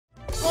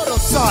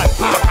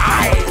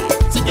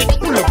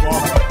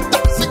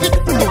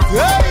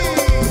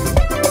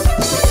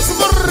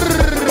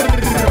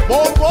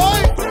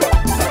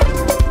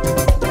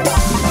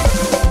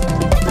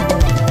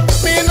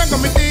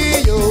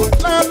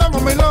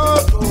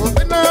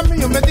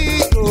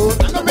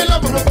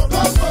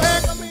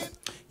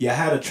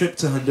trip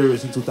to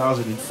Honduras in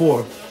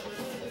 2004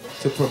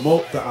 to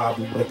promote the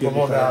album. Right?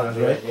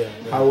 Yeah.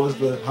 How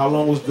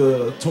long was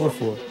the tour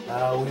for?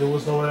 We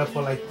was over there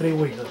for like 3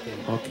 weeks, I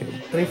think. Okay.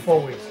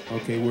 3-4 weeks.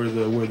 Okay, were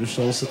the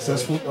shows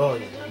successful? Oh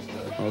yeah, it was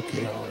good.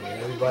 Okay.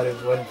 Everybody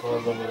was waiting for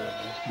us over there. Man.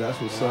 That's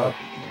what's up.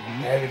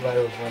 Everybody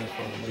was waiting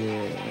for us.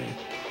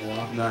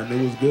 Yeah. Nah, and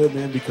it was good,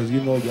 man, because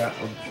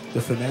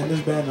the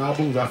Fernandez band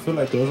albums, I feel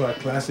like those are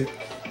classic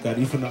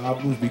Garifuna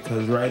albums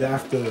because right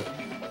after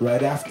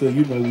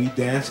we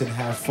dance and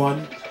have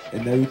fun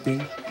and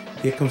everything,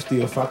 here comes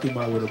Tio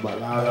Fatima with a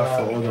balada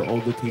for all the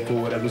older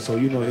people, whatever. So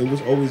it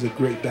was always a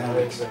great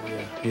balance.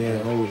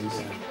 Yeah,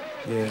 always.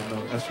 Yeah,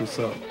 no, that's what's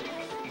up.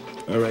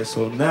 All right,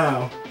 so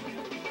now,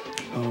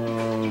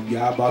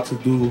 y'all about to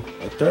do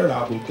a third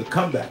album, the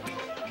ComeBack.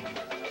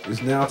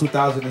 It's now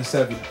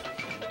 2007.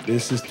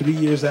 This is 3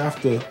 years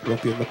after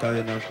Rompiendo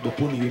Cadenas. But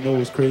Puny,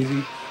 what's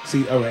crazy?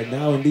 See, all right,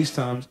 now in these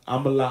times,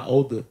 I'm a lot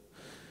older.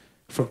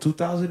 From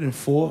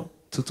 2004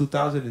 to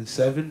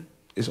 2007,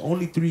 it's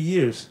only 3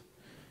 years.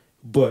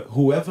 But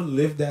whoever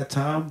lived that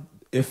time,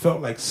 it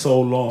felt like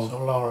so long.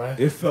 So long, right?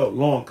 It felt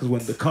long because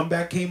when the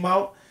ComeBack came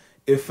out,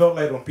 it felt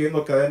like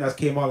Rompiendo Cadenas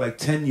came out like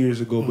 10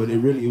 years ago, but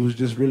it was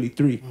just really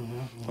 3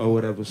 or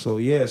whatever. So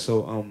yeah,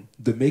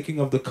 the making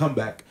of the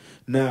ComeBack.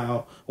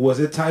 Now, was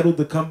it titled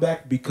the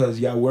ComeBack because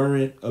y'all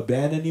weren't a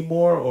band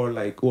anymore, or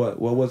like what?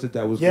 What was it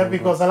that was? Yeah,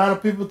 because a lot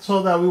of people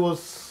thought that we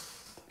was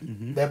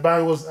that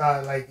band was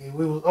like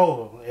we was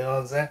over. You know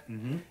what I'm saying?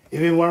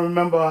 If you want to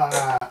remember,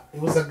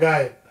 it was a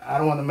guy. I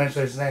don't want to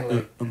mention his name.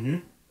 Like,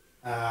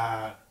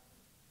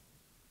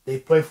 they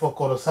played for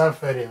Corozal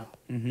Feria.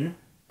 And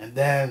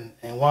then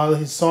in one of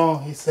his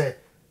songs, he said,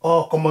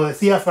 "Oh, como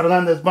decía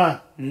Fernandez band."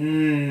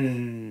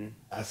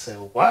 I said,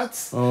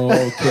 "What?" Oh,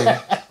 okay.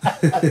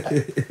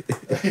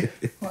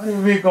 What do you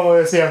mean,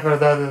 como decía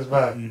Fernandez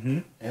band?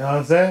 You know what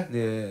I'm saying?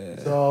 Yeah.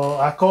 So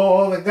I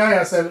called all the guy.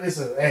 I said,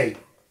 "Listen, hey,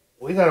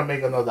 we gotta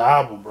make another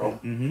album, bro."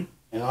 You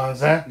know what I'm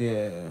saying?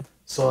 Yeah.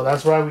 So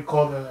that's why we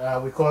called the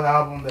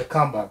album the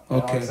ComeBack. You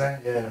know what I'm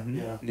saying?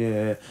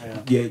 Yeah.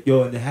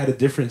 Yo, and it had a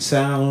different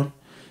sound.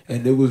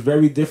 And it was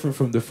very different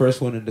from the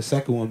first one and the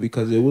second one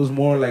because it was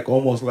more like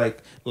almost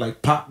like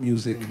pop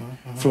music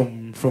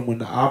from when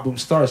the album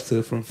starts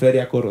from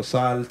Feria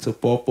Corozal to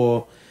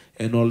Popo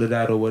and all of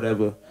that or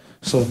whatever.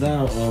 So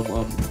now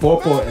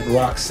Popo and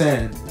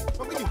Roxanne,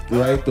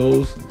 right?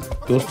 Those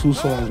two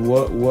songs.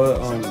 What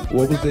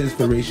was the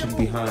inspiration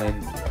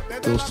behind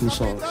those two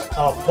songs?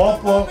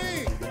 Popo.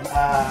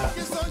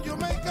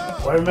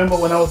 I remember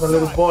when I was a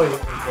little boy in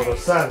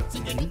Corozal,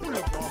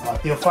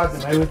 Tio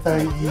Fatima, every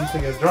time he used to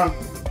get drunk,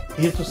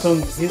 he used to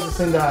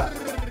sing that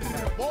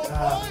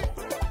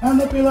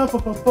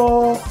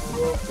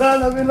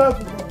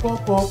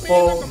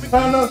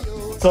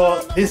so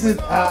this is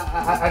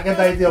I get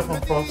the idea from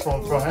him.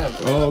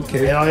 Oh,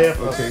 okay.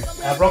 Okay.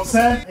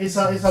 Roxanne is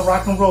a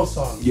rock and roll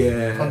song.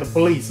 Yeah. From the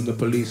Police. From the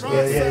Police.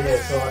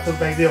 Yeah. So I took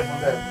the idea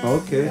from that.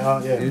 Okay.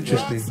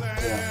 Interesting.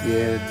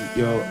 Yeah.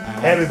 Yo.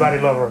 Everybody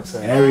loves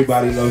Roxanne.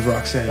 Everybody loves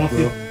Roxanne,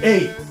 bro.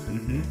 Hey.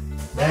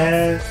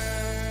 And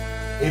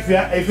if you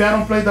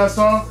don't play that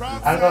song,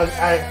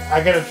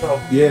 I get in trouble.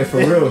 Yeah, for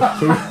real.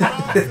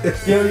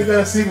 Yo, you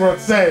gotta sing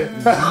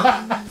Roxanne.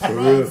 For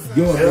real.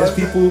 Yo, there's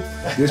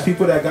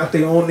people that got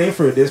their own name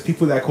for it. There's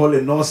people that call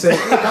it no sé.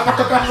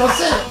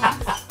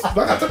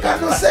 Van a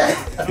tocar no sé.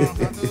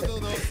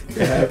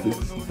 It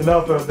happens.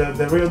 No, but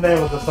the real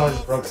name of the song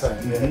is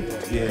Roxanne.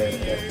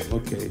 Yeah.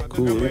 Okay,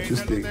 cool.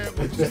 Interesting.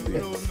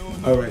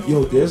 All right,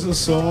 yo, there's a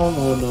song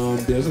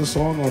on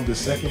the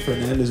second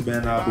Fernandez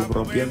band album,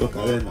 Rompiendo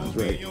Cadenas,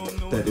 right?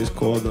 That is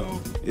called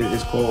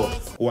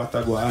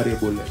Guataguare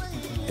Bole.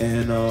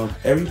 And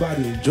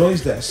everybody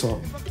enjoys that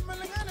song.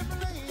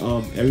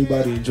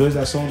 Everybody enjoys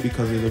that song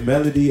because of the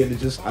melody, and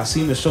I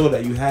seen the show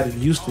that you had in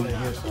Houston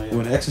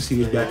when Ecstasy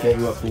was backing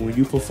you up, and when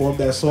you performed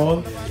that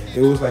song,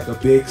 it was like a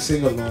big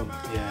sing-along.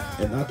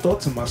 And I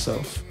thought to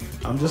myself,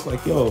 I'm just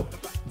like, yo,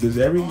 does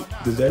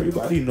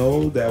everybody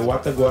know that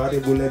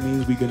Guataguare Bole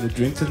means we're gonna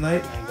drink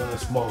tonight? And gonna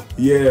smoke.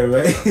 Yeah,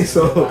 right.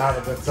 So have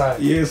a good time.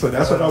 Yeah, so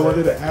that's what I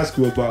wanted to ask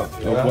you about.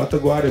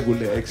 Guataguare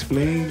Bole.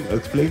 Explain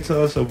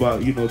to us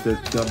about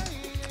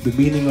the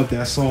meaning of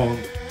that song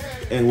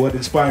and what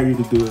inspired you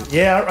to do it.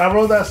 Yeah, I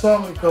wrote that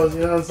song because,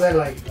 you know what I'm saying,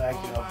 like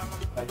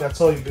I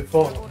told you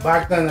before,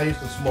 back then I used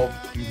to smoke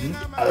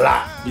a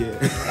lot. Yeah.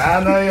 I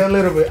know a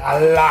little bit, a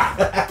lot.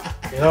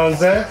 You know what I'm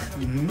saying?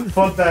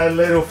 Fuck that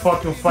little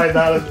fucking $5.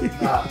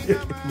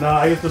 Nah,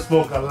 I used to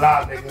smoke a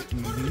lot, nigga.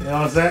 You know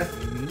what I'm saying?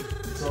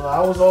 So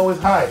I was always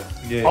high.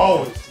 Yeah.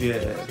 Always.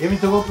 Yeah. Even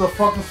to go to the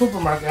fucking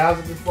supermarket, I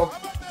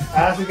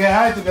had to get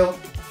high to go.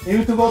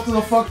 Even to go to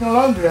the fucking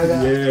laundry, I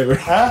got. Yeah. Right.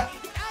 Huh?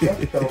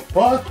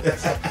 What the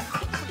fuck?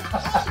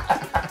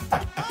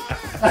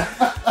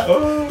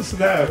 Oh,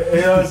 snap.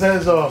 You know what I'm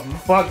saying? So,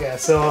 fuck it.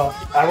 So,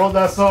 I wrote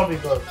that song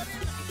because,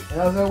 you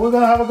know what I'm saying, we're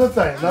gonna have a good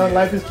time. No,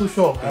 life is too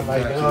short, man.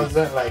 Like, you know what I'm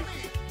saying? Like,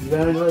 you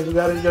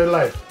gotta enjoy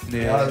life. Yeah.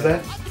 You know what I'm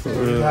saying? For So,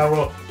 real. I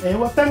wrote, hey,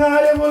 what the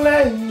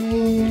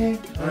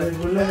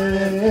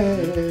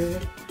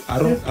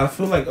I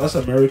feel like us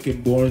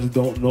American borns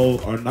don't know,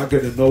 are not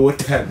gonna know what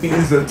that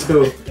means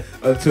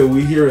until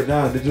we hear it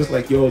now. And they're just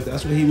like, yo,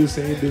 that's what he was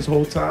saying this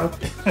whole time,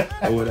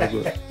 or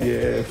whatever.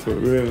 Yeah, for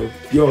real.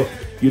 Yo,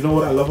 you know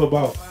what I love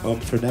about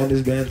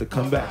Fernandez band, the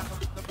ComeBack?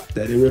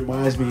 That it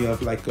reminds me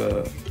of like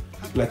a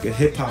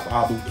hip hop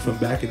album from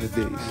back in the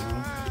days.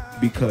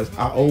 Because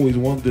I always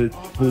wondered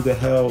who the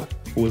hell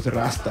was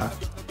Rasta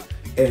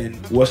and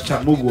what's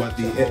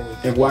Chamuguati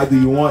and why do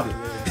you want it?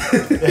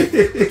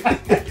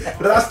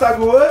 Rasta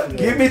what?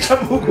 Give me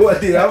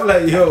Chamuguati. I'm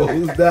like, yo,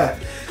 who's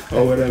that?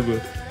 Or whatever.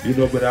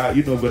 But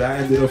I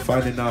ended up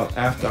finding out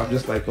after. I'm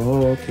just like,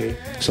 oh, okay.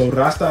 So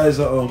Rasta is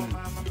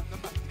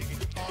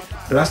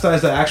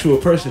an actual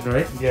person,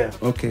 right? Yeah.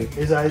 Okay.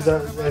 He's a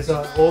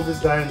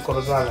oldest guy in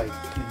Corozal. Like,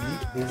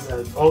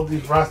 he's all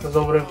these Rastas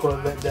over in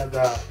Corozal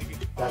that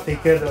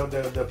take care of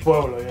the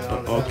pueblo, you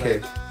know. Okay.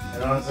 Like, you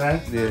know what I'm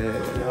saying?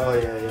 Yeah. Oh,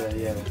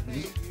 yeah.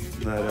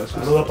 Nah, that's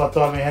Saludos para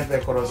toda mi gente de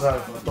Corozal,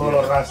 para todos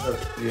los Rastas.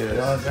 Yes. You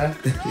know what I'm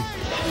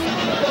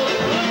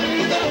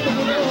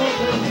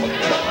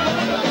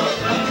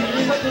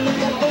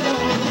saying?